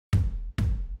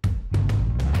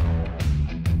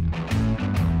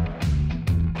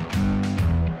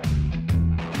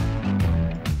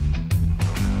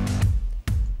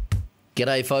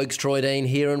G'day folks, Troy Dean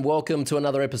here and welcome to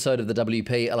another episode of the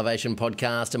WP Elevation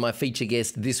Podcast. And my feature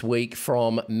guest this week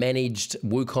from Managed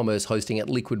WooCommerce hosting at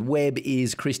Liquid Web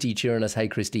is Christie Chirinos. Hey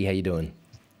Christie, how you doing?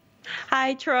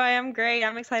 Hi Troy, I'm great.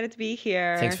 I'm excited to be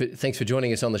here. Thanks for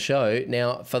joining us on the show.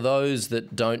 Now, for those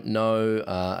that don't know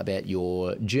about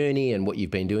your journey and what you've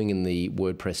been doing in the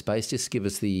WordPress space, just give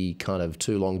us the kind of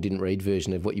too long didn't read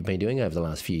version of what you've been doing over the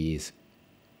last few years.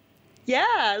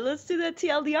 Yeah, let's do the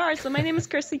TLDR. So my name is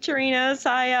Christie Chirinos.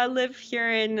 I live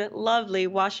here in lovely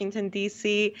Washington,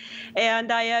 D.C.,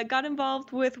 and I got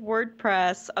involved with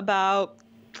WordPress about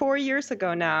 4 years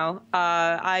ago now.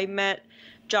 I met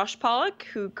Josh Pollock,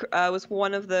 who was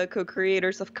one of the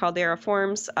co-creators of Caldera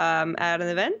Forms at an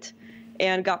event,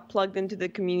 and got plugged into the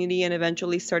community and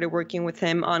eventually started working with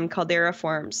him on Caldera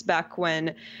Forms back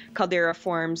when Caldera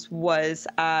Forms was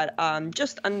at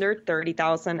just under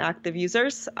 30,000 active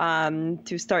users,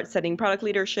 to start setting product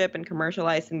leadership and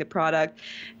commercializing the product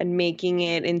and making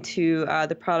it into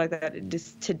the product that it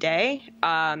is today.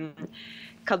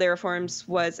 Caldera Forms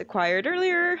was acquired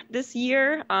earlier this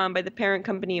year by the parent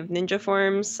company of Ninja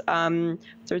Forms.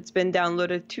 So it's been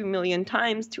downloaded 2 million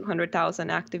times, 200,000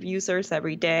 active users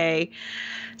every day.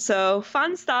 So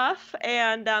fun stuff.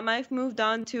 And I've moved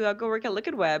on to go work at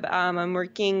Liquid Web. I'm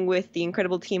working with the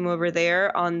incredible team over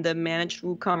there on the managed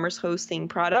WooCommerce hosting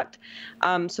product,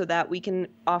 so that we can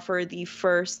offer the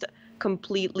first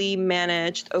completely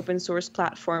managed open source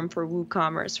platform for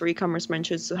WooCommerce, for e-commerce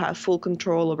merchants to have full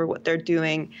control over what they're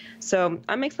doing. So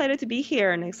I'm excited to be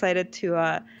here and excited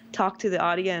to talk to the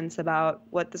audience about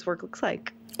what this work looks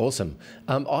like. Awesome.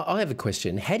 I have a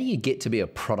question. How do you get to be a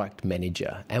product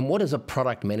manager? And what does a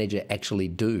product manager actually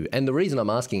do? And the reason I'm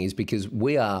asking is because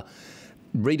we are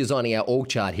redesigning our org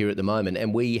chart here at the moment,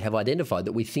 and we have identified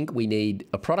that we think we need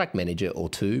a product manager or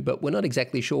two, but we're not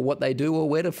exactly sure what they do or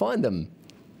where to find them.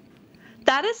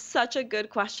 That is such a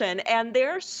good question. And there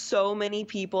are so many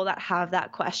people that have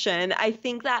that question. I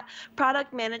think that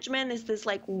product management is this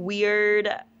like weird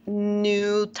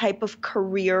new type of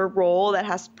career role that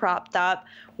has propped up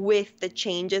with the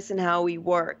changes in how we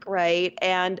work, right?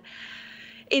 And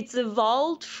it's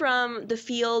evolved from the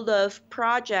field of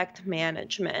project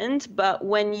management, but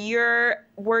when you're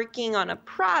working on a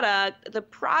product, the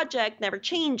project never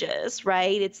changes,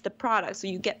 right? It's the product. So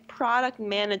you get product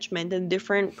management and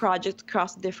different projects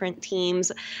across different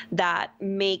teams that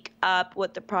make up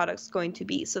what the product's going to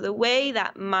be. So the way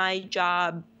that my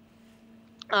job,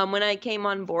 when I came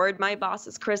on board, my boss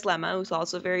is Chris Lemma, who's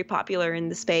also very popular in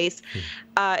the space,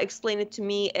 explained it to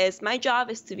me is my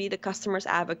job is to be the customer's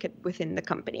advocate within the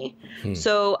company.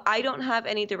 So I don't have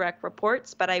any direct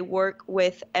reports, but I work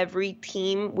with every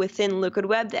team within Liquid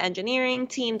Web, the engineering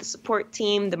team, the support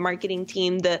team, the marketing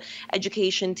team, the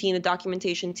education team, the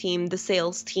documentation team, the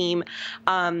sales team,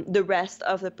 the rest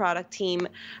of the product team,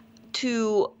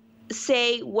 to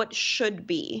say what should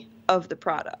be of the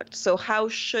product. So how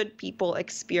should people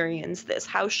experience this?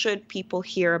 How should people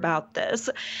hear about this?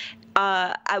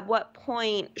 At what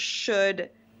point should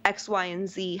X, Y, and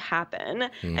Z happen?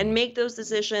 And make those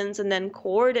decisions and then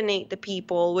coordinate the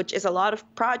people, which is a lot of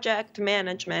project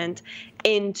management,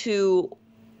 into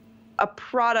a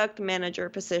product manager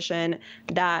position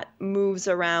that moves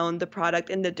around the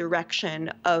product in the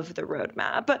direction of the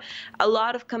roadmap. A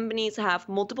lot of companies have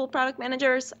multiple product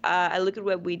managers. At Liquid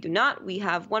Web, we do not. We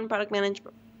have one product manager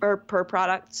per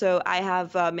product. So I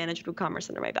have managed WooCommerce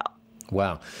under my belt.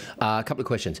 Wow. A couple of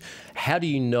questions. How do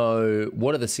you know,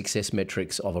 what are the success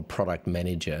metrics of a product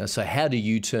manager? So how do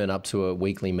you turn up to a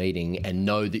weekly meeting and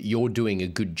know that you're doing a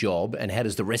good job? And how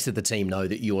does the rest of the team know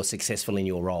that you're successful in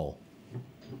your role?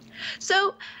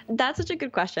 So that's such a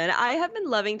good question. I have been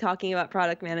loving talking about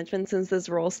product management since this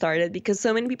role started because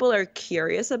so many people are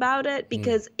curious about it,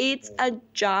 because it's a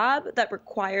job that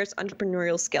requires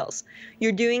entrepreneurial skills.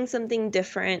 You're doing something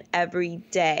different every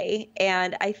day.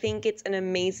 And I think it's an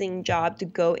amazing job to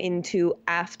go into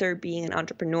after being an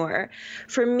entrepreneur.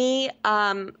 For me,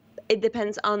 it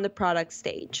depends on the product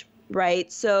stage,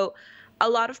 right? So a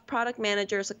lot of product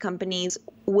managers at companies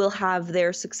will have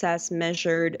their success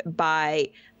measured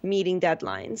by meeting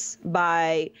deadlines,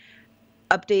 by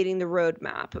updating the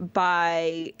roadmap,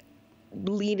 by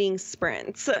leading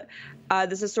sprints.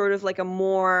 This is sort of like a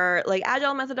more like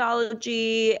agile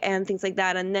methodology and things like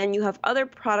that. And then you have other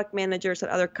product managers at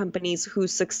other companies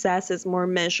whose success is more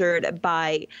measured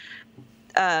by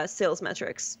sales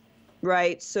metrics,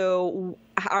 right? So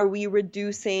are we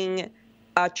reducing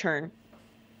churn?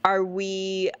 Are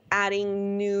we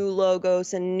adding new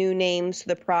logos and new names to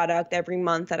the product every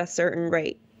month at a certain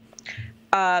rate?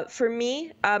 For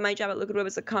me, my job at Liquid Web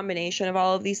is a combination of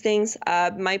all of these things.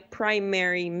 My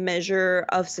primary measure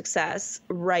of success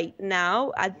right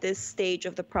now at this stage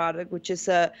of the product, which is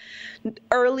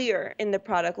earlier in the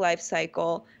product life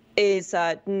cycle, is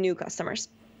new customers.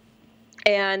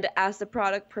 And as the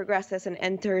product progresses and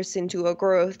enters into a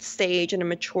growth stage and a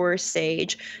mature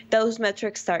stage, those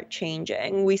metrics start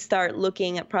changing. We start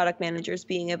looking at product managers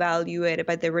being evaluated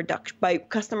by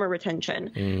customer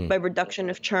retention, by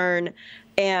reduction of churn,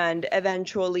 and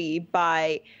eventually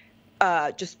by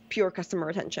just pure customer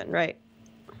retention, right?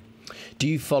 Do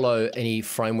you follow any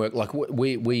framework? Like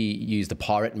we use the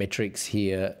Pirate metrics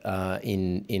here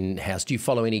in house. Do you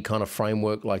follow any kind of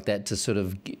framework like that to sort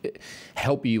of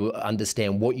help you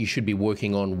understand what you should be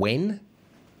working on when?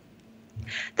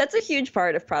 That's a huge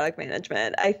part of product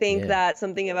management. I think that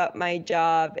something about my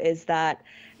job is that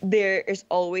there is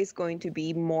always going to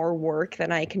be more work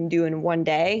than I can do in one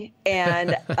day.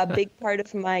 And a big part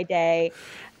of my day,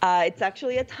 it's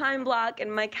actually a time block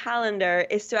in my calendar,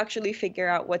 is to actually figure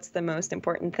out what's the most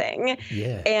important thing.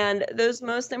 Yeah. And those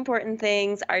most important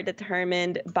things are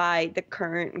determined by the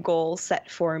current goal set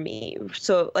for me.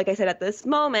 So like I said, at this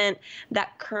moment,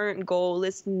 that current goal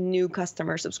is new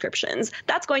customer subscriptions.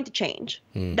 That's going to change.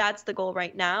 That's the goal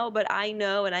right now. But I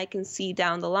know and I can see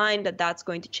down the line that that's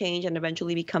going to change and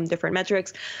eventually become different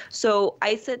metrics. So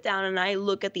I sit down and I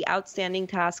look at the outstanding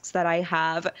tasks that I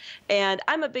have. And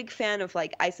I'm a big fan of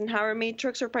like Eisenhower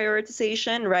matrix or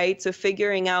prioritization, right? So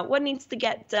figuring out what needs to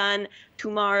get done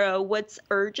tomorrow, what's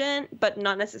urgent, but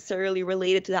not necessarily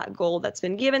related to that goal that's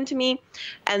been given to me.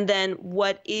 And then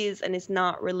what is and is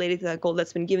not related to that goal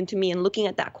that's been given to me, and looking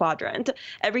at that quadrant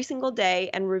every single day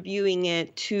and reviewing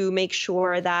it to make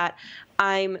sure that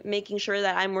I'm making sure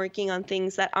that I'm working on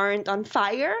things that aren't on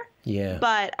fire,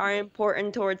 but are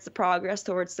important towards the progress,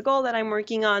 towards the goal that I'm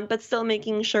working on, but still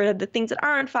making sure that the things that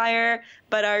are on fire,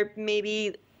 but are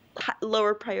maybe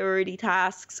lower priority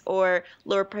tasks or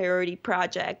lower priority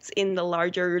projects in the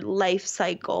larger life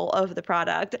cycle of the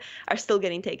product, are still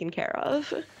getting taken care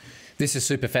of. This is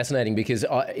super fascinating because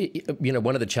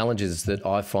one of the challenges that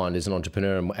I find as an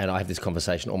entrepreneur, and I have this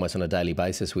conversation almost on a daily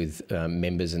basis with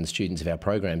members and students of our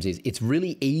programs, is it's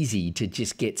really easy to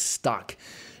just get stuck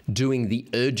doing the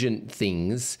urgent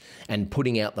things and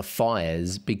putting out the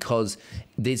fires because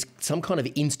there's some kind of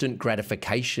instant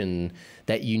gratification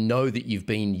that you know that you've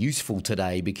been useful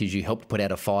today because you helped put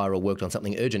out a fire or worked on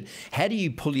something urgent. How do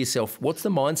you pull yourself, what's the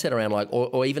mindset around like,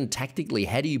 or even tactically,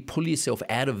 how do you pull yourself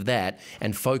out of that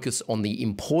and focus on the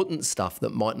important stuff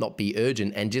that might not be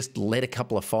urgent and just let a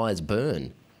couple of fires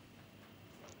burn?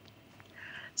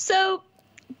 So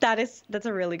that's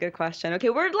a really good question. Okay,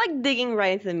 we're like digging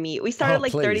right into the meat. We started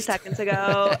like 30 seconds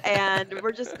ago and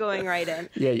we're just going right in.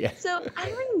 Yeah. So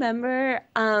I remember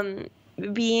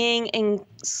being in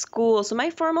school. So my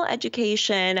formal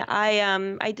education,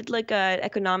 I did like a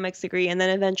economics degree, and then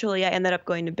eventually I ended up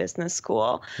going to business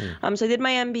school. So I did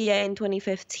my MBA in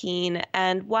 2015,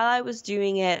 and while I was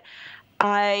doing it,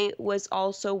 I was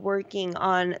also working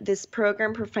on this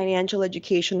program for financial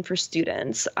education for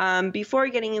students. Before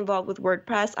getting involved with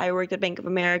WordPress, I worked at Bank of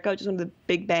America, which is one of the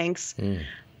big banks.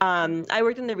 I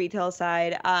worked in the retail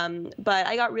side, but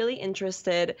I got really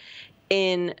interested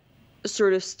in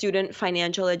sort of student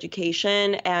financial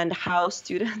education and how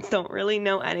students don't really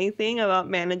know anything about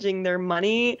managing their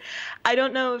money. I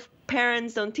don't know if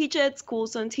parents don't teach it,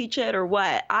 schools don't teach it, or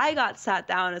what. I got sat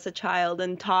down as a child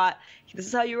and taught, this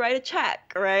is how you write a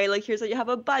check, right? Like, here's how you have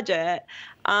a budget.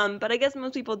 But I guess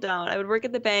most people don't. I would work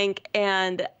at the bank,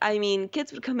 and I mean,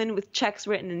 kids would come in with checks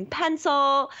written in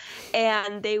pencil,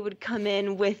 and they would come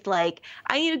in with like,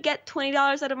 I need to get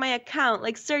 $20 out of my account.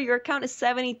 Like, sir, your account is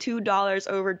 $72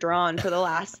 overdrawn for the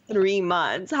last 3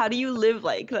 months. How do you live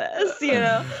like this, you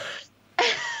know?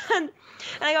 And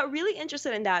I got really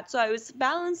interested in that. So I was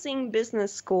balancing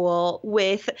business school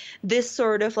with this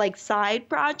sort of like side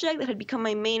project that had become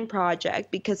my main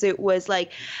project because it was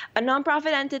like a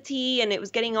nonprofit entity and it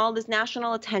was getting all this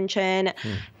national attention.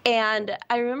 And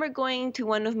I remember going to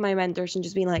one of my mentors and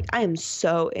just being like, I am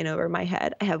so in over my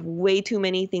head. I have way too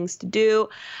many things to do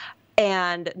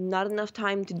and not enough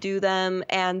time to do them.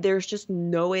 And there's just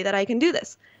no way that I can do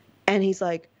this. And he's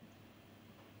like,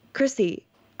 Christie,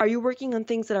 are you working on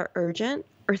things that are urgent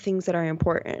or things that are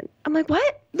important? I'm like,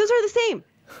 what? Those are the same.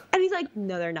 And he's like,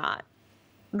 no, they're not.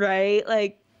 Right?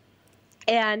 Like,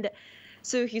 and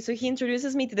so he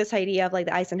introduces me to this idea of like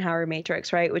the Eisenhower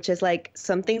matrix, right? Which is like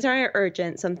some things are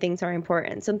urgent, some things are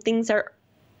important, some things are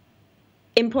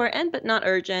important but not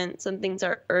urgent. Some things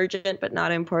are urgent but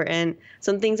not important.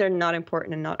 Some things are not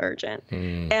important and not urgent.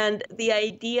 And the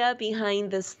idea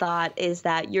behind this thought is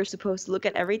that you're supposed to look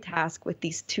at every task with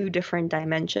these two different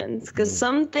dimensions, because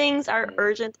some things are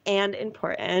urgent and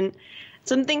important.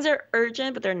 Some things are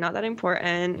urgent, but they're not that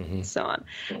important, and so on.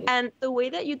 And the way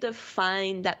that you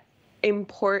define that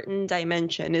important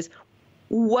dimension is,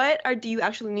 what do you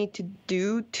actually need to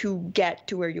do to get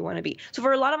to where you want to be? So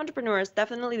for a lot of entrepreneurs,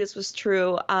 definitely this was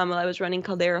true while I was running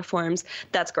Caldera Forms,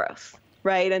 that's growth,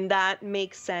 right? And that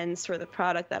makes sense for the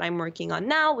product that I'm working on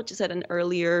now, which is at an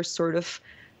earlier sort of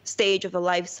stage of the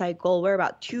life cycle. We're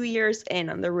about 2 years in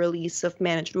on the release of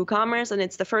Managed WooCommerce, and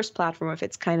it's the first platform of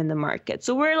its kind in the market.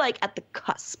 So we're like at the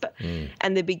cusp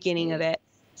and the beginning of it.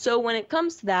 So when it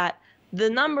comes to that, the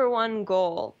number one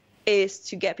goal is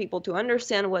to get people to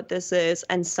understand what this is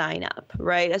and sign up,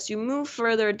 right? As you move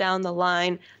further down the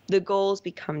line, the goals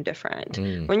become different.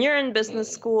 When you're in business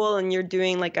school and you're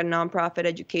doing like a nonprofit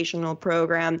educational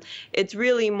program, it's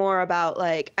really more about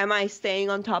like, am I staying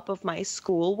on top of my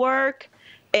schoolwork?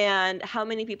 And how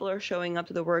many people are showing up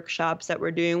to the workshops that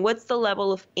we're doing? What's the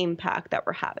level of impact that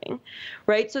we're having,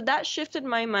 right? So that shifted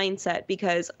my mindset,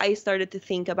 because I started to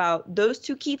think about those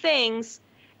two key things.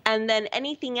 And then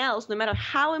anything else, no matter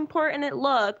how important it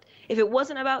looked, if it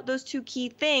wasn't about those two key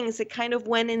things, it kind of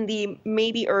went in the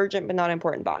maybe urgent but not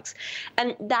important box.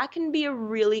 And that can be a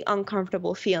really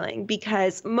uncomfortable feeling,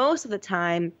 because most of the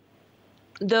time,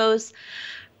 those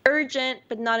urgent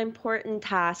but not important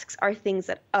tasks are things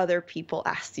that other people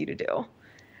asked you to do.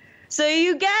 So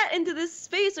you get into this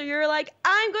space where you're like,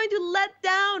 I'm going to let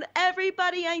down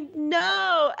everybody I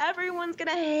know. Everyone's going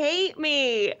to hate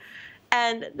me.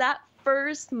 And that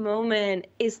first moment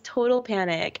is total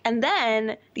panic. And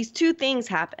then these two things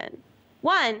happen.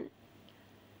 One,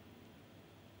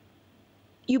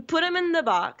 you put them in the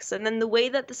box, and then the way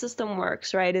that the system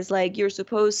works, right, is like you're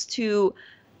supposed to,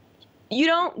 you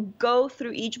don't go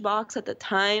through each box at the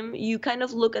time. You kind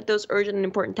of look at those urgent and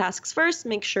important tasks first,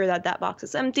 make sure that that box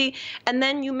is empty, and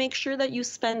then you make sure that you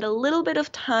spend a little bit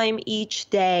of time each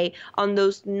day on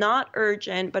those not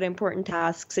urgent but important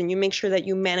tasks, and you make sure that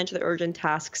you manage the urgent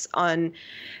tasks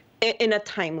in a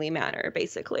timely manner,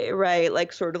 basically, right?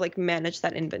 Like sort of like manage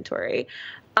that inventory.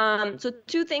 So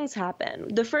two things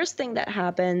happen. The first thing that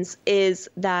happens is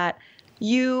that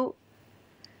you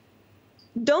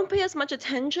don't pay as much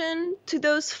attention to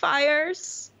those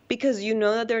fires because you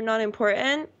know that they're not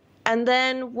important. And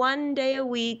then one day a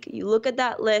week, you look at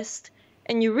that list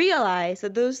and you realize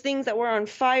that those things that were on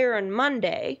fire on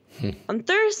Monday, on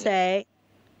Thursday,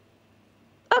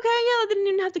 okay, yeah, they didn't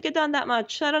even have to get done that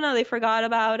much. I don't know, they forgot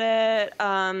about it.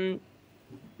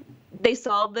 They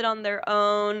solved it on their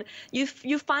own.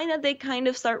 You find that they kind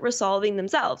of start resolving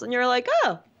themselves. And you're like,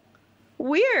 oh,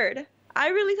 weird. I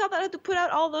really thought that I had to put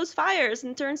out all those fires,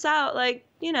 and turns out, like,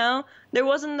 you know, there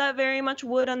wasn't that very much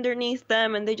wood underneath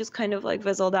them, and they just kind of like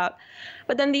fizzled out.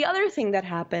 But then the other thing that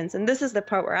happens, and this is the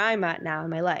part where I'm at now in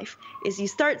my life, is you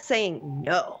start saying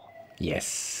no.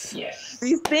 Yes.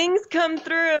 These things come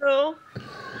through,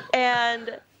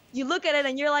 and you look at it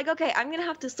and you're like, okay, I'm gonna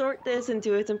have to sort this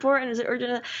into it's important, is it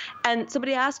urgent? And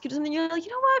somebody asks you something, you're like,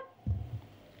 you know what?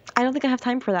 I don't think I have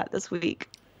time for that this week.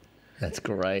 That's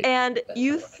great. And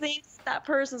you think that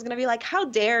person's going to be like, how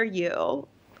dare you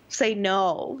say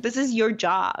no? This is your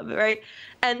job, right?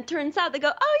 And turns out they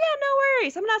go, oh, yeah, no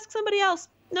worries. I'm going to ask somebody else.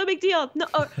 No big deal. No,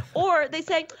 or they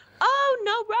say, oh,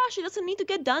 no rush. It doesn't need to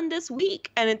get done this week.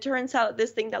 And it turns out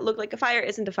this thing that looked like a fire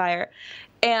isn't a fire.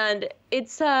 And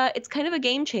it's kind of a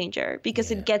game changer, because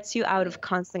it gets you out of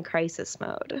constant crisis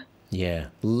mode. Yeah,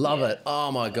 love it.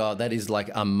 Oh my God, that is like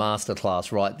a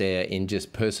masterclass right there in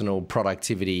just personal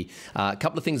productivity. A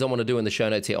couple of things I want to do in the show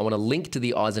notes here. I want to link to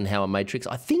the Eisenhower matrix.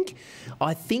 I think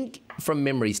from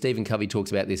memory, Stephen Covey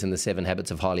talks about this in the 7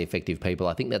 Habits of Highly Effective People.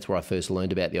 I think that's where I first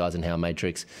learned about the Eisenhower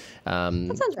matrix. That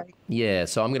sounds right. Yeah,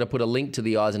 so I'm going to put a link to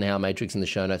the Eisenhower matrix in the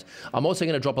show notes. I'm also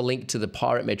going to drop a link to the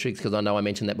Pirate metrics, because I know I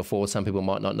mentioned that before. Some people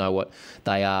might not know what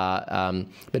they are,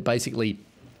 but basically,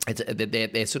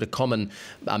 they're sort of common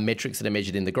metrics that are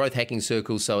measured in the growth hacking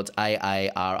circles. So it's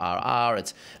AARRR,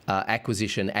 it's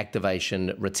acquisition,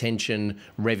 activation, retention,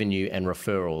 revenue, and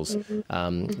referrals.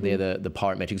 They're the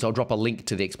Pirate metrics. I'll drop a link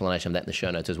to the explanation of that in the show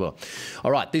notes as well.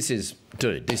 All right, this is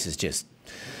just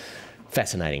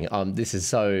fascinating. This is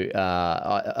so,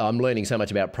 I'm learning so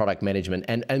much about product management.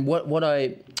 And what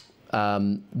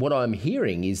I'm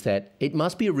hearing is that it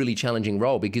must be a really challenging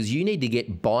role, because you need to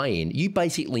get buy-in. You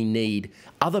basically need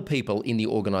other people in the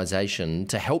organization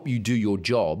to help you do your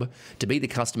job, to be the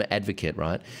customer advocate,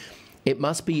 right? It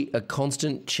must be a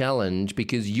constant challenge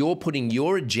because you're putting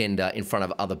your agenda in front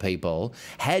of other people.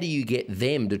 How do you get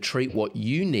them to treat what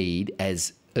you need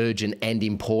as urgent and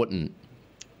important?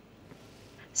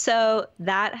 So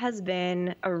that has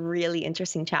been a really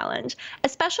interesting challenge,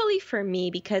 especially for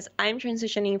me because I'm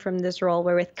transitioning from this role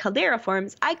where with Caldera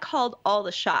Forms, I called all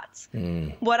the shots.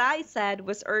 What I said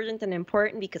was urgent and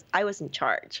important because I was in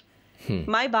charge.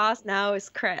 My boss now is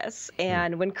Chris,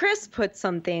 and when Chris puts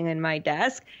something in my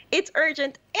desk, it's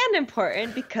urgent and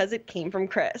important because it came from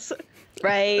Chris,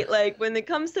 right? Like when it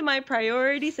comes to my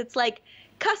priorities, it's like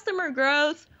customer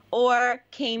growth or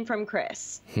came from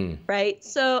Chris, right?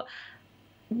 So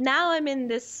now I'm in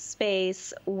this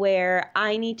space where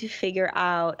I need to figure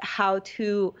out how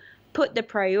to put the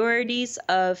priorities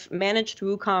of managed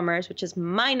WooCommerce, which is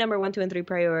my number 1, 2, and 3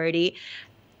 priority,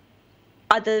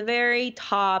 at the very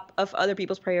top of other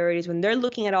people's priorities when they're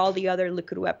looking at all the other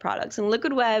Liquid Web products. And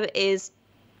Liquid Web is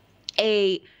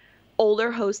a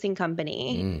older hosting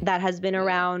company that has been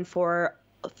around for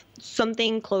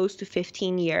something close to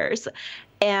 15 years.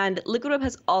 And Liquid Web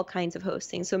has all kinds of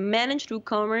hosting. So managed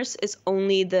WooCommerce is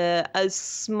only a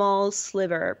small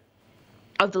sliver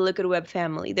of the Liquid Web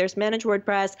family. There's managed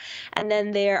WordPress, and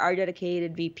then there are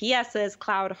dedicated VPSs,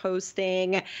 cloud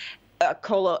hosting,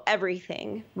 colo,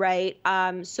 everything, right?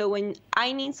 So when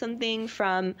I need something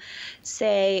from,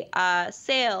 say,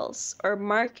 sales or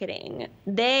marketing,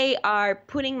 they are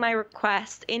putting my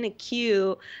request in a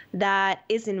queue that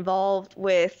is involved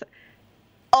with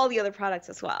all the other products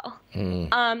as well.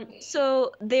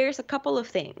 So there's a couple of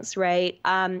things, right?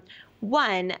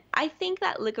 One, I think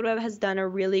that Liquid Web has done a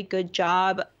really good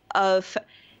job of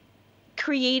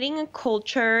creating a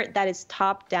culture that is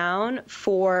top down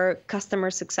for customer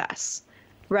success,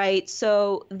 right?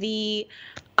 So the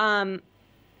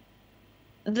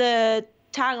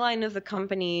tagline of the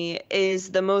company is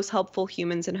the most helpful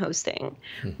humans in hosting,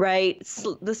 right?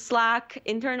 The Slack,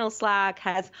 internal Slack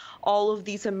has all of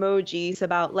these emojis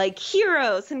about like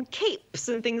heroes and capes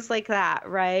and things like that,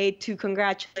 right? To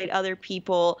congratulate other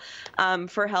people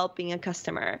for helping a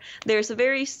customer. There's a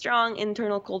very strong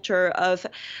internal culture of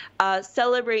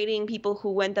celebrating people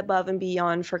who went above and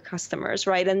beyond for customers,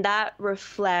 right? And that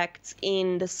reflects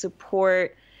in the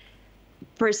support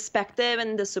perspective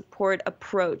and the support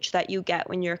approach that you get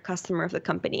when you're a customer of the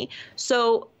company.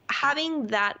 So having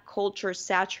that culture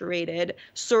saturated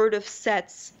sort of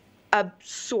sets a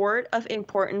sort of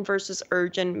important versus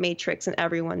urgent matrix in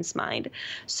everyone's mind.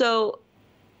 So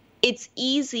it's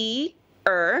easier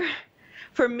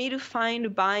for me to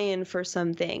find buy-in for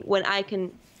something when I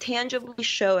can tangibly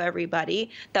show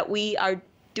everybody that we are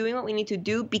doing what we need to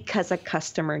do because a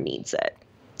customer needs it.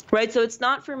 Right. So it's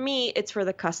not for me, it's for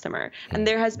the customer. And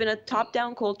there has been a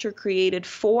top-down culture created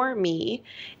for me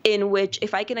in which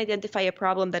if I can identify a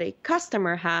problem that a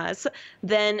customer has,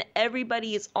 then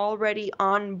everybody is already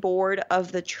on board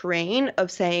of the train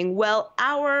of saying, well,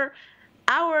 our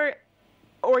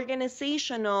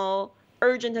organizational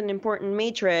urgent and important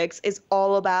matrix is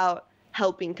all about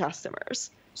helping customers.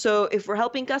 So if we're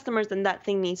helping customers, then that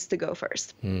thing needs to go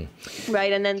first.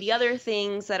 Right. And then the other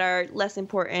things that are less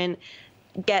important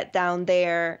get down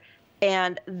there,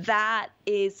 and that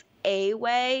is a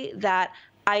way that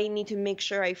I need to make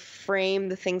sure I frame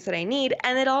the things that I need,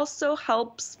 and it also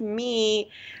helps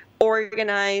me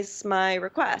organize my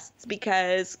requests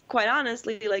because quite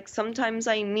honestly, like sometimes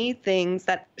I need things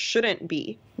that shouldn't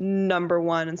be number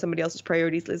 1 on somebody else's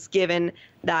priorities list given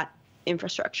that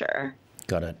infrastructure.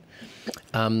 Got it.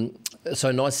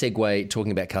 So nice segue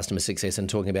talking about customer success and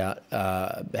talking about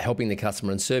helping the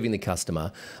customer and serving the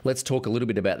customer. Let's talk a little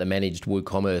bit about the managed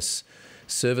WooCommerce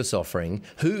service offering.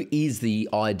 Who is the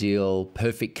ideal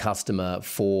perfect customer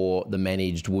for the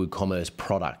managed WooCommerce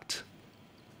product?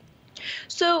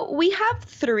 So we have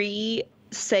 3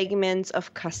 segments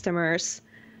of customers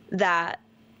that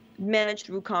managed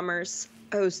WooCommerce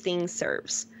hosting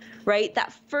serves. Right?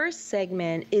 That first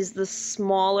segment is the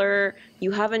smaller,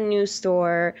 you have a new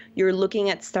store, you're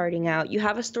looking at starting out, you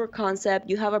have a store concept,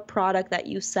 you have a product that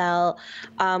you sell,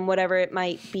 whatever it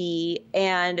might be,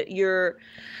 and you're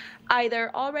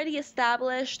either already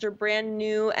established or brand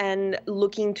new and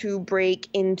looking to break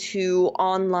into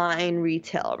online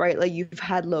retail, right? Like you've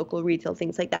had local retail,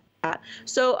 things like that.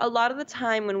 So a lot of the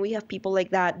time when we have people like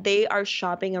that, they are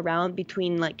shopping around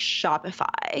between like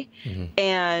Shopify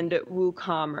and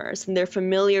WooCommerce, and they're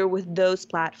familiar with those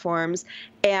platforms,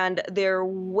 and they're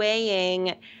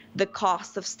weighing the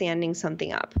cost of standing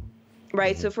something up.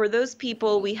 right? So for those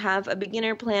people, we have a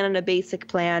beginner plan and a basic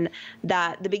plan.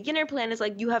 That the beginner plan is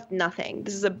like you have nothing.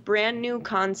 This is a brand new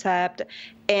concept,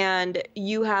 and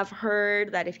you have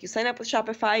heard that if you sign up with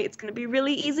Shopify, it's going to be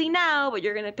really easy now, but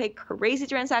you're going to pay crazy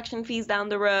transaction fees down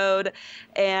the road,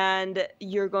 and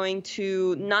you're going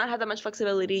to not have that much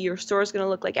flexibility. Your store is going to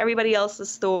look like everybody else's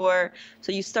store.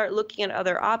 So you start looking at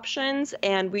other options,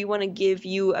 and we want to give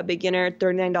you a beginner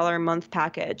 $39 a month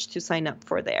package to sign up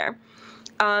for there.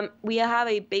 We have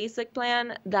a basic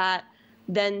plan that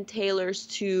then tailors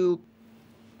to,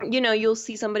 you'll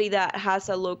see somebody that has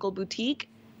a local boutique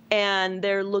and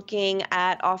they're looking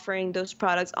at offering those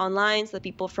products online so that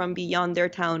people from beyond their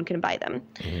town can buy them.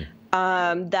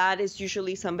 That is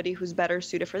usually somebody who's better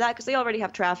suited for that because they already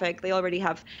have traffic. They already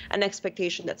have an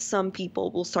expectation that some people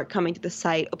will start coming to the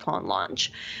site upon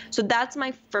launch. So that's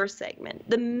my first segment.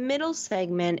 The middle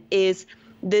segment is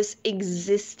this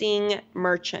existing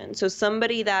merchant. So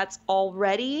somebody that's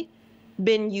already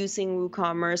been using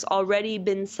WooCommerce, already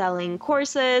been selling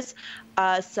courses,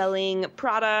 selling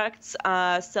products,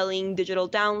 selling digital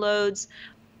downloads,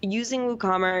 using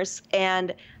WooCommerce,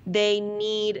 and they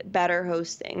need better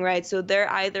hosting, right? So they're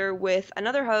either with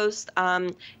another host,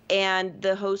 and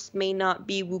the host may not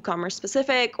be WooCommerce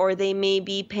specific, or they may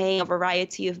be paying a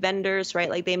variety of vendors,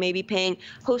 right? Like they may be paying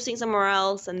hosting somewhere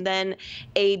else, and then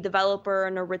a developer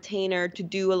and a retainer to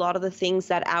do a lot of the things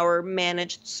that our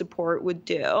managed support would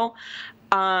do.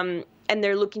 And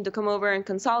they're looking to come over and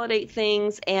consolidate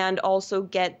things and also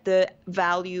get the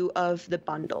value of the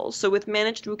bundle. So with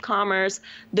Managed WooCommerce,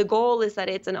 the goal is that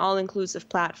it's an all-inclusive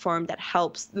platform that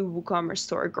helps the WooCommerce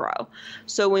store grow.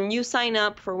 So when you sign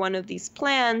up for one of these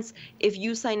plans, if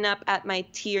you sign up at my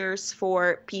tiers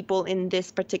for people in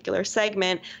this particular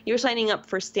segment, you're signing up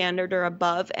for standard or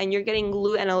above, and you're getting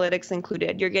Glue Analytics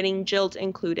included, you're getting Jilt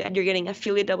included, you're getting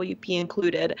Affiliate WP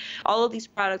included. All of these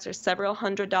products are several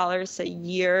 $100s a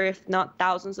year, if not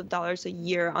thousands of dollars a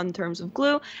year on terms of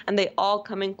Glue, and they all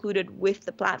come included with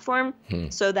the platform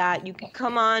so that you can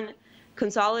come on,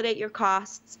 consolidate your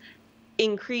costs,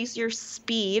 increase your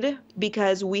speed,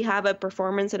 because we have a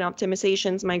performance and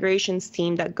optimizations migrations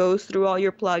team that goes through all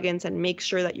your plugins and makes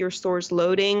sure that your store's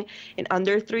loading in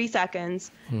under 3 seconds.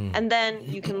 And then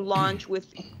you can launch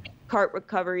with cart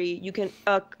recovery, you can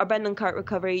abandon cart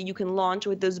recovery, you can launch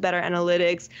with those better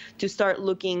analytics to start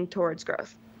looking towards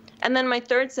growth. And then my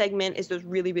third segment is those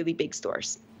really, really big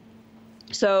stores.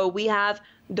 So we have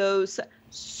those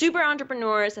super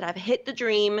entrepreneurs that have hit the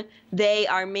dream. They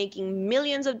are making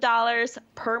millions of dollars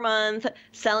per month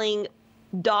selling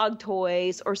dog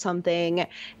toys or something,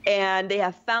 and they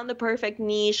have found the perfect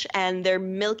niche, and they're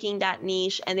milking that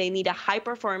niche, and they need a high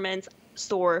performance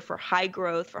store for high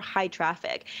growth, for high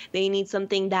traffic. They need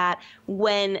something that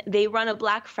when they run a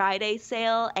Black Friday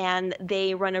sale and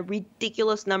they run a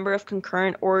ridiculous number of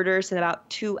concurrent orders in about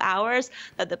 2 hours,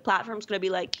 that the platform's going to be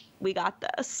like, we got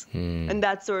this. And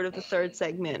that's sort of the third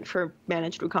segment for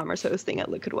Managed WooCommerce hosting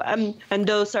at Liquid Web. And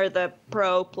those are the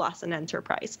Pro, Plus, and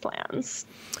Enterprise plans.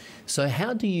 So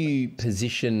how do you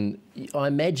position, I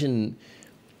imagine,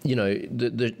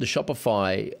 the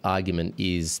Shopify argument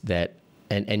is that,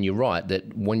 and you're right,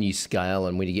 that when you scale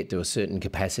and when you get to a certain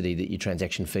capacity, that your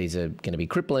transaction fees are going to be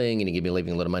crippling and you're going to be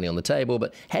leaving a lot of money on the table.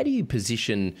 But how do you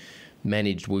position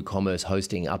Managed WooCommerce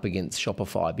hosting up against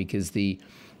Shopify? Because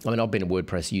I've been a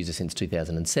WordPress user since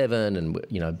 2007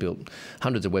 and, built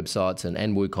hundreds of websites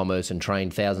and WooCommerce and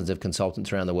trained thousands of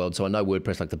consultants around the world. So I know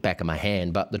WordPress like the back of my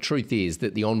hand. But the truth is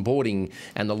that the onboarding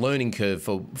and the learning curve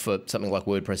for something like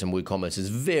WordPress and WooCommerce is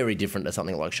very different to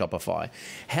something like Shopify.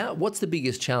 What's the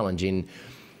biggest challenge in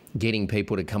getting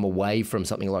people to come away from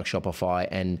something like Shopify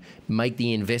and make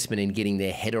the investment in getting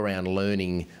their head around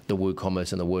learning the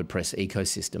WooCommerce and the WordPress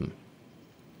ecosystem?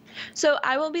 So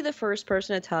I will be the first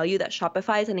person to tell you that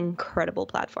Shopify is an incredible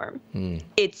platform.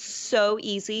 It's so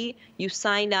easy. You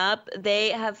sign up.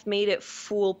 They have made it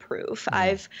foolproof.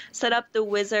 I've set up the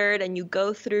wizard and you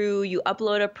go through, you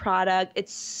upload a product.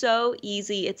 It's so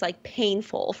easy. It's like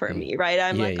painful for me, right?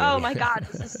 I'm my God,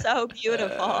 this is so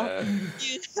beautiful.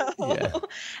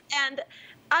 And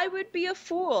I would be a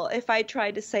fool if I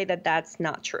tried to say that that's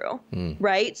not true,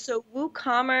 right? So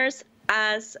WooCommerce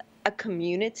as a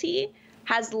community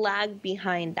has lagged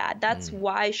behind that. That's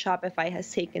why Shopify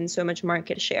has taken so much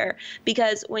market share.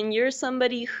 Because when you're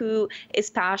somebody who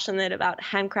is passionate about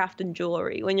handcrafted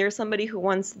jewelry, when you're somebody who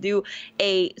wants to do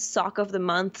a sock of the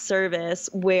month service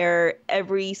where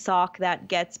every sock that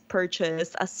gets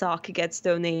purchased, a sock gets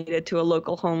donated to a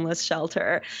local homeless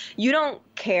shelter, you don't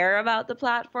care about the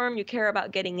platform. You care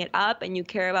about getting it up, and you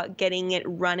care about getting it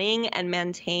running and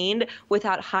maintained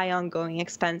without high ongoing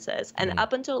expenses. And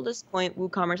up until this point,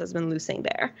 WooCommerce has been losing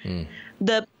going there.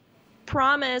 The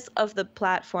promise of the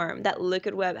platform that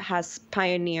Liquid Web has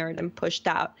pioneered and pushed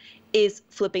out is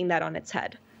flipping that on its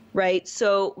head, right?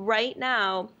 So right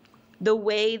now, the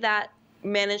way that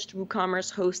managed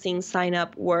WooCommerce hosting sign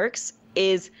up works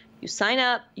is you sign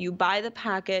up, you buy the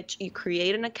package, you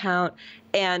create an account,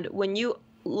 and when you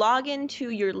log into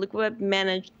your Liquid Web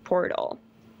managed portal,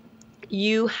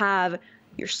 you have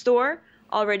your store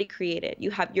already created. You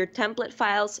have your template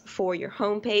files for your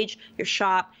homepage, your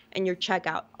shop, and your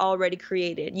checkout already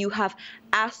created. You have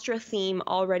Astra theme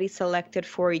already selected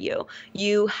for you.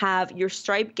 You have your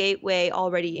Stripe gateway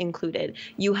already included.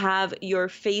 You have your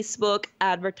Facebook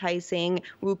advertising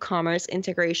WooCommerce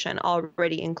integration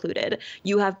already included.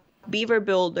 You have Beaver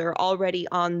Builder already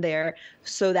on there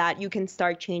so that you can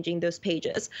start changing those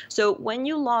pages. So when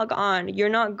you log on, you're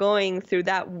not going through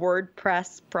that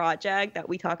WordPress project that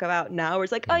we talk about now where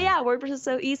it's like, oh yeah, WordPress is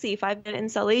so easy, 5-minute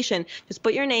installation. Just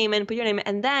put your name in,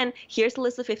 and then here's the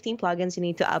list of 15 plugins you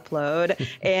need to upload.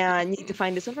 And you need to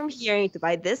find this one from here, you need to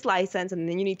buy this license, and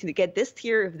then you need to get this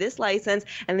tier of this license,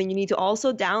 and then you need to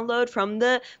also download from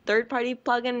the third-party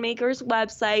plugin maker's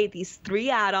website these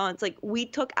 3 add-ons. Like, we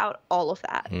took out all of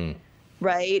that.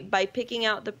 Right? By picking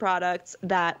out the products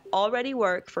that already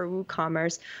work for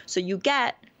WooCommerce. So you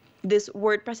get this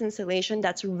WordPress installation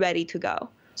that's ready to go.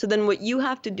 So then what you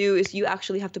have to do is you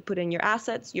actually have to put in your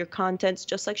assets, your contents,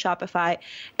 just like Shopify,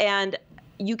 and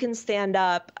you can stand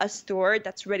up a store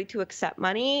that's ready to accept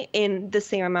money in the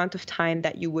same amount of time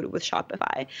that you would with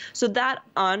Shopify. So that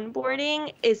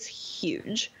onboarding is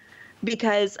huge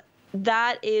because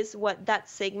that is what that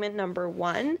segment number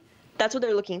 1, that's what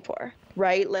they're looking for,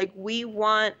 right? Like, we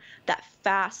want that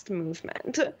fast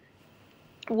movement.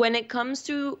 When it comes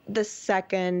to the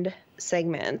second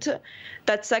segment,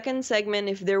 that second segment,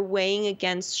 if they're weighing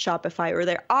against Shopify or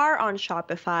they are on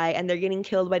Shopify and they're getting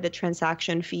killed by the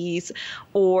transaction fees,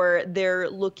 or they're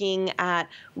looking at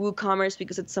WooCommerce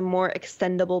because it's a more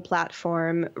extendable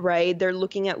platform, right? They're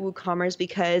looking at WooCommerce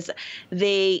because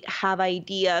they have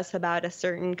ideas about a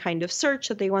certain kind of search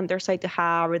that they want their site to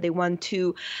have, or they want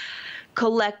to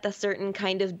collect a certain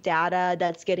kind of data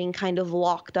that's getting kind of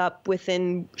locked up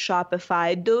within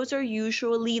Shopify. Those are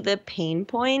usually the pain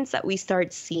points that we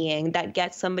start seeing that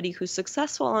get somebody who's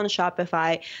successful on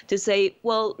Shopify to say,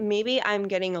 well, maybe I'm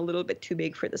getting a little bit too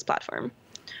big for this platform,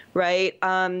 right?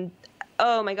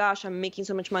 Oh my gosh, I'm making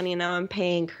so much money and now I'm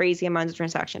paying crazy amounts of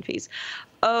transaction fees.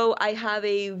 Oh, I have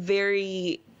a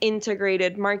very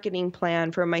integrated marketing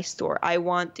plan for my store. I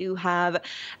want to have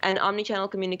an omni-channel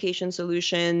communication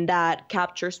solution that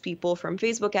captures people from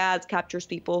Facebook ads, captures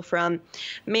people from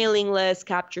mailing lists,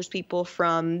 captures people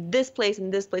from this place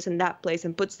and this place and that place,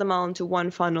 and puts them all into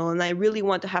one funnel. And I really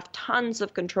want to have tons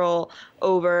of control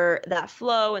over that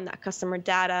flow and that customer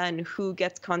data and who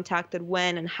gets contacted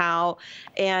when and how.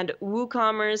 And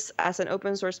WooCommerce as an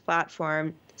open source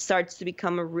platform starts to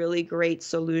become a really great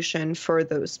solution for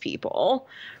those people,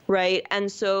 right?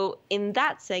 And so in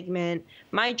that segment,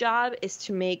 my job is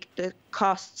to make the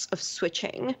costs of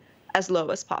switching as low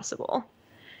as possible.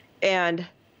 And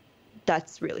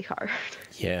that's really hard.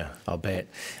 Yeah, I'll bet.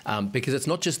 Because it's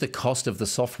not just the cost of the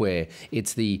software,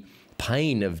 it's the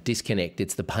pain of disconnect.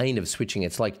 It's the pain of switching.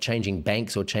 It's like changing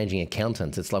banks or changing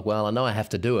accountants. It's like, well, I know I have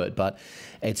to do it, but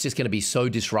it's just going to be so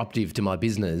disruptive to my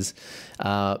business.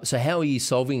 So how are you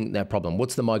solving that problem?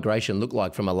 What's the migration look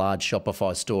like from a large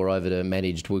Shopify store over to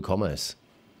managed WooCommerce?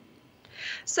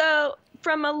 So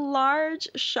from a large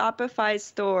Shopify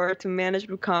store to managed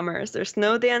WooCommerce, there's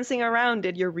no dancing around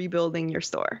it. You're rebuilding your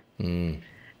store.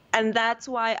 And that's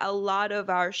why a lot of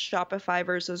our Shopify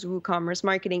versus WooCommerce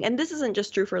marketing, and this isn't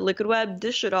just true for Liquid Web,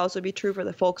 this should also be true for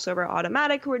the folks over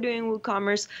Automatic who are doing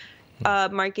WooCommerce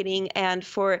marketing, and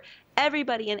for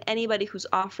everybody and anybody who's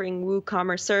offering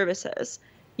WooCommerce services.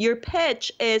 Your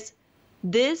pitch is,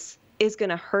 this is going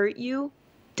to hurt you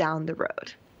down the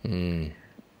road.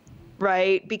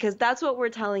 Right? Because that's what we're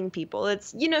telling people.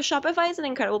 It's, you know, Shopify is an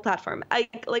incredible platform.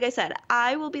 Like I said,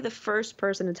 I will be the first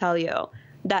person to tell you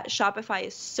that Shopify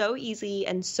is so easy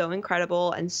and so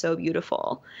incredible and so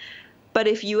beautiful. But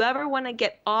if you ever want to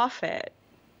get off it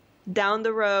down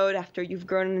the road after you've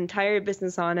grown an entire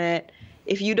business on it,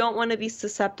 if you don't want to be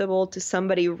susceptible to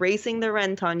somebody raising the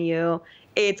rent on you,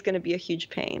 it's going to be a huge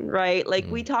pain, right? Like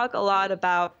we talk a lot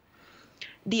about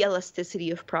the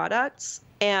elasticity of products,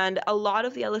 and a lot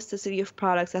of the elasticity of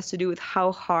products has to do with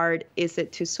how hard is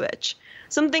it to switch.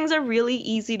 Some things are really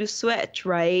easy to switch,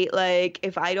 right? Like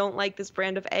if I don't like this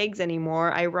brand of eggs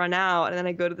anymore, I run out and then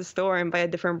I go to the store and buy a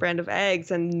different brand of eggs,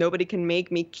 and nobody can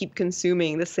make me keep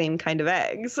consuming the same kind of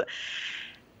eggs.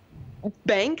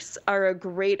 Banks are a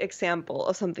great example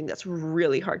of something that's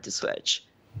really hard to switch.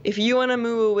 if you want to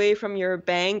move away from your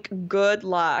bank, good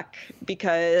luck,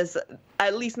 because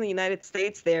at least in the United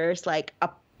States, there's like a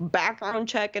background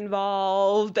check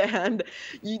involved, and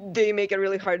they make it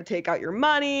really hard to take out your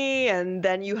money, and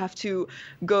then you have to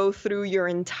go through your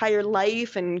entire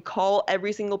life and call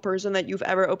every single person that you've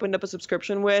ever opened up a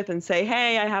subscription with and say,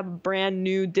 hey, I have brand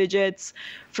new digits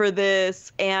for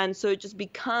this. And so it just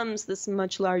becomes this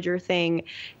much larger thing.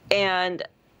 And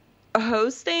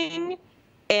hosting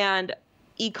and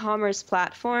e-commerce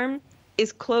platform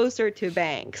is closer to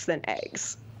banks than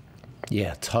eggs.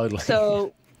 Yeah, totally.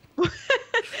 So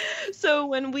so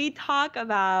when we talk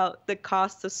about the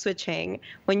cost of switching,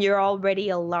 when you're already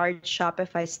a large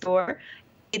Shopify store,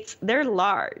 they're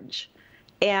large.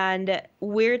 And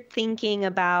we're thinking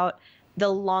about the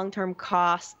long-term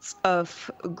costs of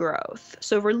growth.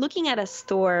 So if we're looking at a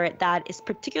store that is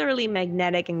particularly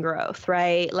magnetic in growth,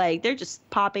 right? Like they're just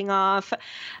popping off.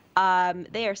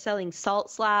 They are selling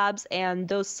salt slabs, and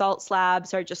those salt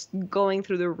slabs are just going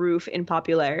through the roof in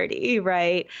popularity,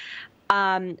 right?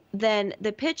 Then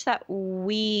the pitch that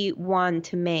we want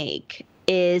to make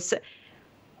is,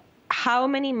 how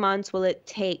many months will it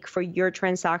take for your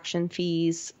transaction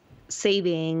fees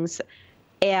savings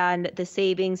and the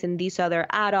savings in these other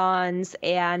add-ons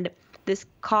and this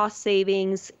cost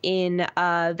savings in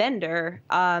vendor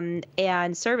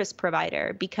and service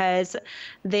provider? Because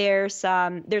there's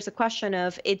a question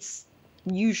of, it's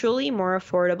usually more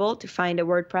affordable to find a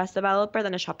WordPress developer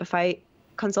than a Shopify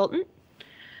consultant,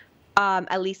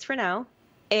 at least for now.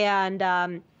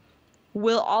 And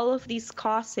will all of these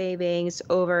cost savings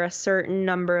over a certain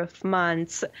number of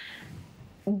months,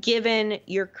 given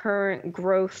your current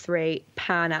growth rate,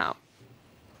 pan out?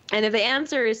 And if the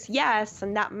answer is yes,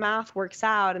 and that math works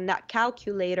out and that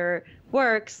calculator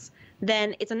works,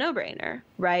 then it's a no-brainer,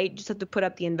 right? You just have to put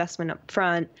up the investment up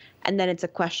front, and then it's a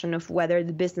question of whether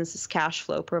the business's cash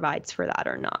flow provides for that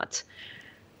or not.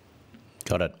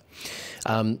 Got it.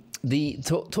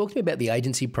 Talk to me about the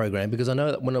agency program, because I know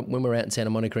that when we were out in Santa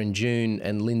Monica in June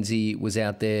and Lindsay was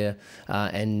out there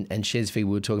and Shezvi, we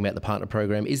were talking about the partner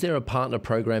program. Is there a partner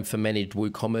program for managed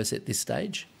WooCommerce at this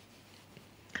stage?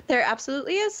 There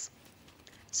absolutely is.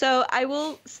 So I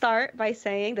will start by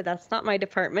saying that that's not my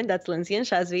department. That's Lindsay and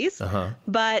Shezvi's.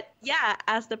 But yeah,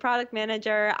 as the product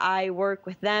manager, I work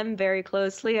with them very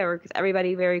closely. I work with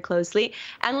everybody very closely.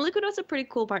 And Liquid Web's a pretty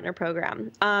cool partner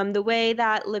program. The way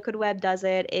that Liquid Web does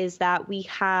it is that we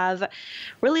have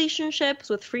relationships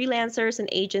with freelancers and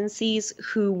agencies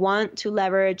who want to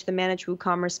leverage the managed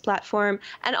WooCommerce platform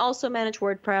and also manage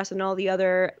WordPress and all the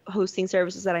other hosting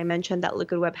services that I mentioned that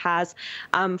Liquid Web has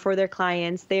for their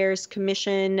clients. There's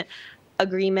commission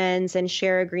agreements and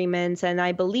share agreements, and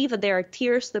I believe that there are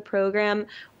tiers to the program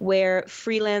where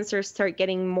freelancers start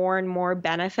getting more and more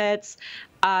benefits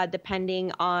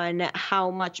depending on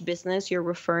how much business you're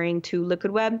referring to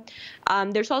Liquid Web.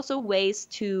 There's also ways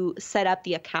to set up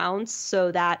the accounts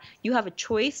so that you have a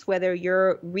choice whether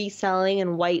you're reselling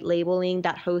and white labeling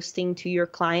that hosting to your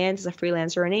clients as a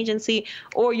freelancer or an agency,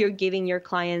 or you're giving your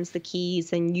clients the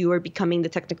keys and you are becoming the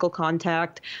technical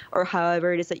contact, or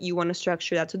however it is that you want to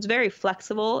structure that. So it's very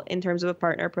flexible in terms of a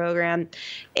partner program.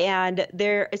 And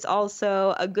there is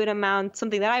also a good amount,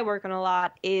 something that I work on a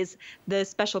lot, is the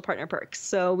special partner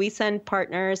perks. So we send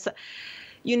partners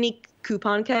unique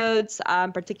coupon codes,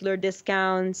 particular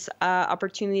discounts,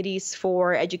 opportunities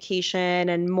for education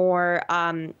and more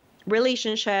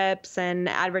relationships and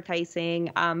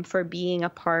advertising for being a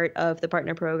part of the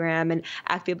partner program and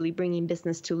actively bringing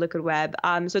business to Liquid Web.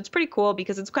 So it's pretty cool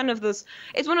because it's kind of this,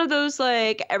 it's one of those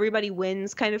like everybody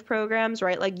wins kind of programs,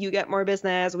 right? Like you get more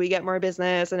business, we get more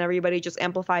business, and everybody just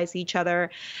amplifies each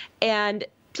other. And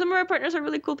some of our partners are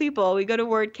really cool people. We go to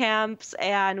WordCamps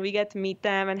and we get to meet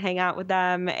them and hang out with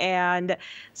them and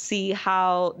see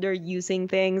how they're using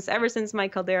things. Ever since my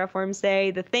Caldera Forms Day,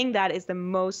 the thing that is the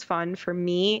most fun for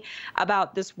me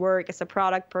about this work as a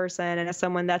product person and as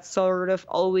someone that's sort of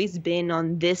always been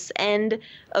on this end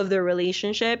of the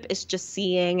relationship is just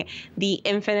seeing the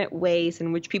infinite ways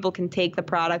in which people can take the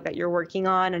product that you're working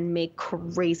on and make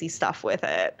crazy stuff with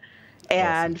it.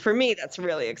 And for me, that's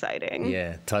really exciting.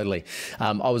 Yeah, totally.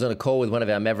 I was on a call with one of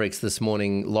our Mavericks this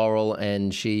morning, Laurel,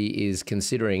 and she is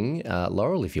considering,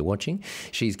 Laurel, if you're watching,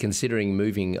 she's considering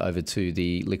moving over to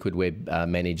the Liquid Web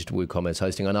managed WooCommerce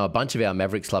hosting. I know a bunch of our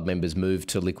Mavericks Club members moved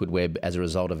to Liquid Web as a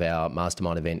result of our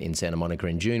mastermind event in Santa Monica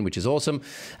in June, which is awesome.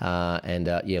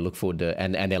 Yeah, look forward to,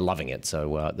 and they're loving it.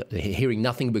 So hearing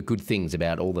nothing but good things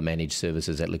about all the managed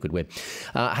services at Liquid Web.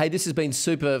 Hey, this has been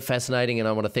super fascinating, and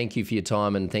I want to thank you for your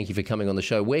time and thank you for coming on the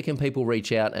show. Where can people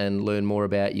reach out and learn more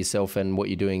about yourself and what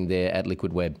you're doing there at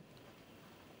Liquid Web?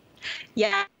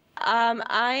 Yeah,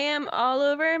 I am all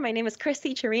over. My name is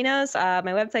Christie Chirinos.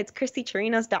 My website's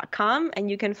christiechirinos.com, and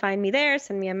you can find me there.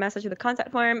 Send me a message with the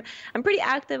contact form. I'm pretty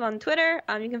active on Twitter.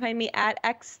 You can find me at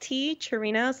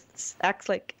xtchirinos. It's X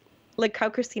like how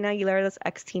Christina Aguilera does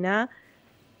Xtina.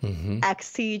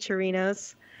 XT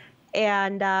Chirinos.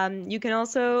 And you can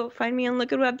also find me on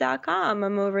liquidweb.com.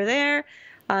 I'm over there.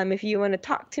 If you want to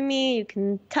talk to me, you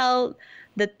can tell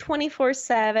the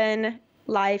 24/7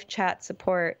 live chat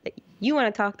support that you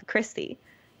want to talk to Christie,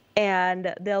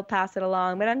 and they'll pass it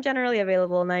along. But I'm generally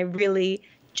available, and I really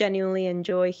genuinely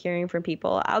enjoy hearing from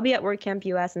people. I'll be at WordCamp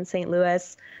US in St.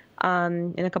 Louis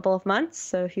in a couple of months.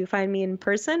 So if you find me in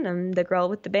person, I'm the girl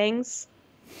with the bangs.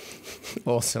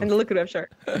 Awesome. And the Liquid Web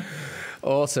shirt.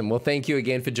 Awesome. Well, thank you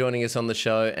again for joining us on the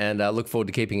show, and look forward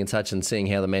to keeping in touch and seeing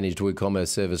how the managed WooCommerce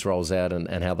service rolls out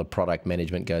and how the product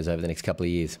management goes over the next couple of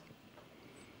years.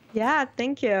 Yeah,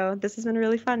 thank you. This has been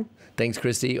really fun. Thanks,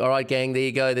 Christie. All right, gang, there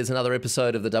you go. There's another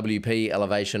episode of the WP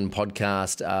Elevation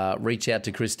podcast. Reach out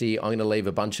to Christie. I'm going to leave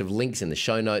a bunch of links in the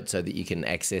show notes so that you can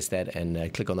access that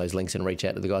and click on those links and reach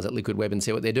out to the guys at Liquid Web and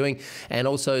see what they're doing. And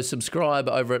also subscribe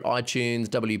over at iTunes,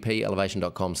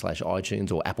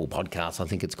 wpelevation.com/iTunes or Apple Podcasts, I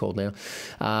think it's called now.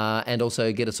 And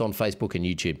also get us on Facebook and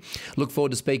YouTube. Look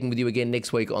forward to speaking with you again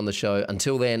next week on the show.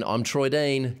 Until then, I'm Troy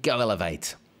Dean. Go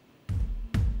Elevate.